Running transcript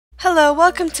Hello,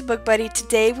 welcome to Book Buddy.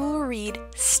 Today we will read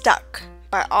Stuck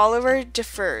by Oliver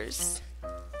Jeffers.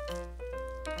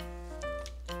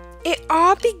 It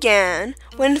all began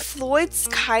when Floyd's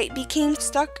kite became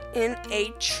stuck in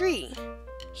a tree.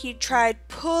 He tried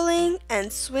pulling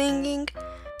and swinging,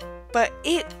 but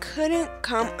it couldn't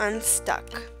come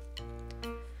unstuck.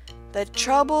 The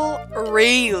trouble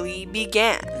really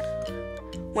began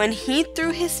when he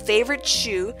threw his favorite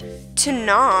shoe to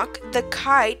knock the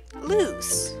kite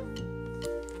loose.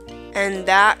 And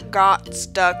that got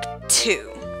stuck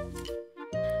too.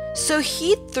 So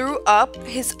he threw up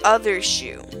his other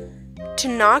shoe to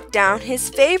knock down his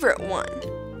favorite one.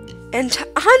 And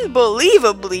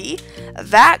unbelievably,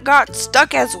 that got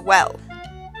stuck as well.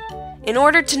 In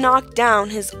order to knock down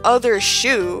his other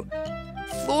shoe,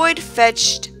 Floyd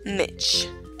fetched Mitch.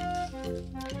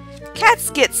 Cats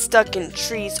get stuck in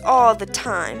trees all the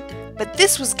time, but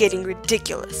this was getting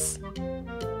ridiculous.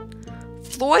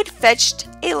 Floyd fetched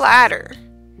a ladder.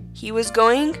 He was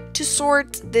going to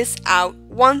sort this out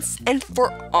once and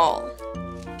for all.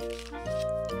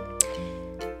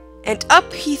 And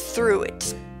up he threw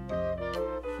it.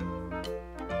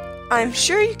 I'm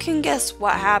sure you can guess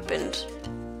what happened.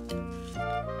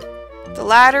 The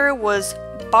ladder was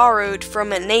borrowed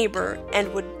from a neighbor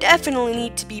and would definitely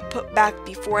need to be put back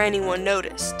before anyone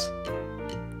noticed.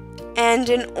 And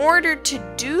in order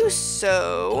to do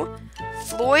so,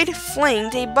 Floyd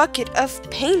flinged a bucket of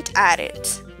paint at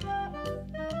it.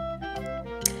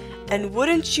 And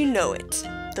wouldn't you know it,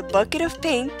 the bucket of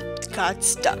paint got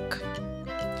stuck.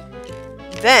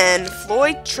 Then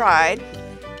Floyd tried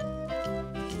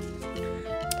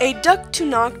a duck to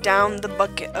knock down the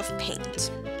bucket of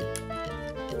paint,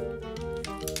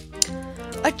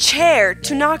 a chair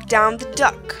to knock down the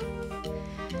duck,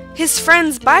 his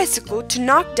friend's bicycle to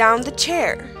knock down the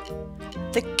chair,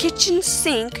 the kitchen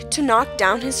sink to knock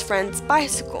down his friend's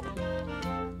bicycle,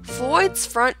 Floyd's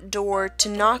front door to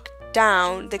knock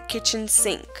down the kitchen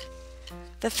sink,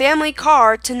 the family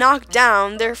car to knock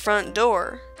down their front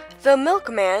door, the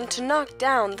milkman to knock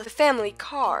down the family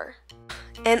car,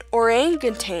 an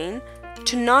orangutan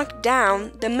to knock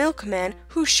down the milkman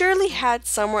who surely had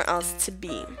somewhere else to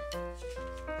be,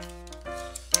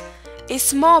 a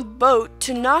small boat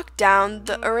to knock down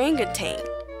the orangutan,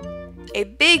 a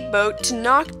big boat to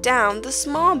knock down the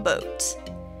small boat,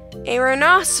 a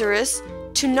rhinoceros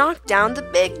to knock down the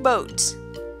big boat,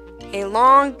 a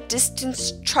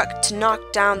long-distance truck to knock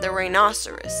down the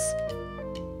rhinoceros,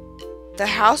 the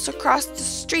house across the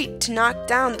street to knock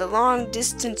down the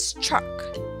long-distance truck,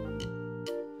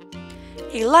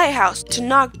 a lighthouse to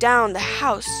knock down the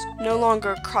house no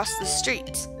longer across the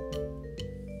street,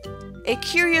 a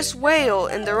curious whale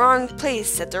in the wrong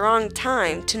place at the wrong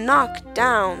time to knock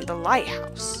down the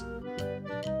lighthouse.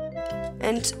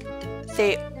 And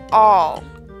they all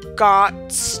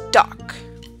got stuck.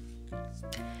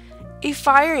 A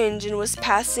fire engine was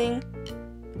passing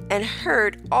and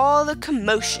heard all the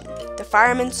commotion. The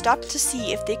firemen stopped to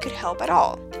see if they could help at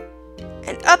all.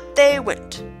 And up they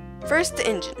went. First the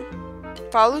engine,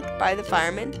 followed by the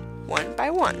firemen, one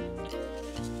by one.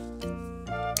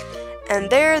 And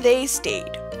there they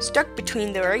stayed, stuck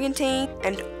between the orangutan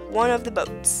and one of the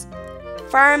boats.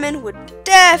 Firemen would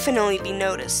definitely be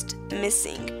noticed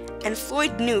missing, and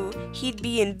Floyd knew he'd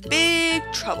be in big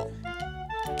trouble.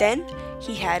 Then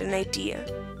he had an idea,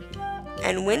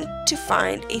 and went to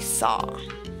find a saw.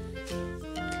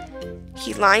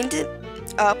 He lined it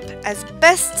up as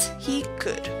best he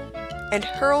could, and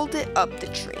hurled it up the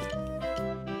tree.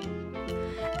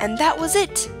 And that was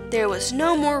it! There was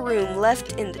no more room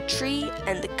left in the tree,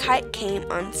 and the kite came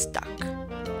unstuck.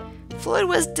 Floyd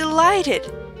was delighted.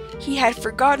 He had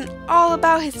forgotten all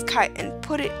about his kite and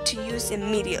put it to use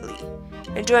immediately,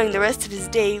 enjoying the rest of his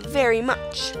day very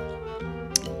much.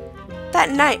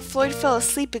 That night, Floyd fell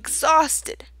asleep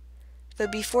exhausted, though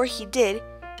before he did,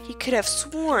 he could have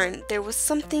sworn there was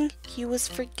something he was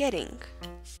forgetting.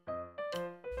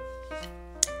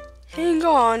 Hang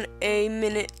on a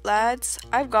minute, lads.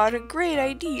 I've got a great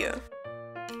idea.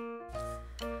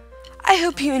 I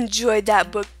hope you enjoyed that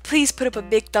book. Please put up a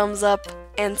big thumbs up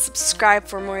and subscribe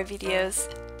for more videos.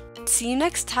 See you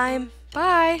next time.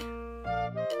 Bye!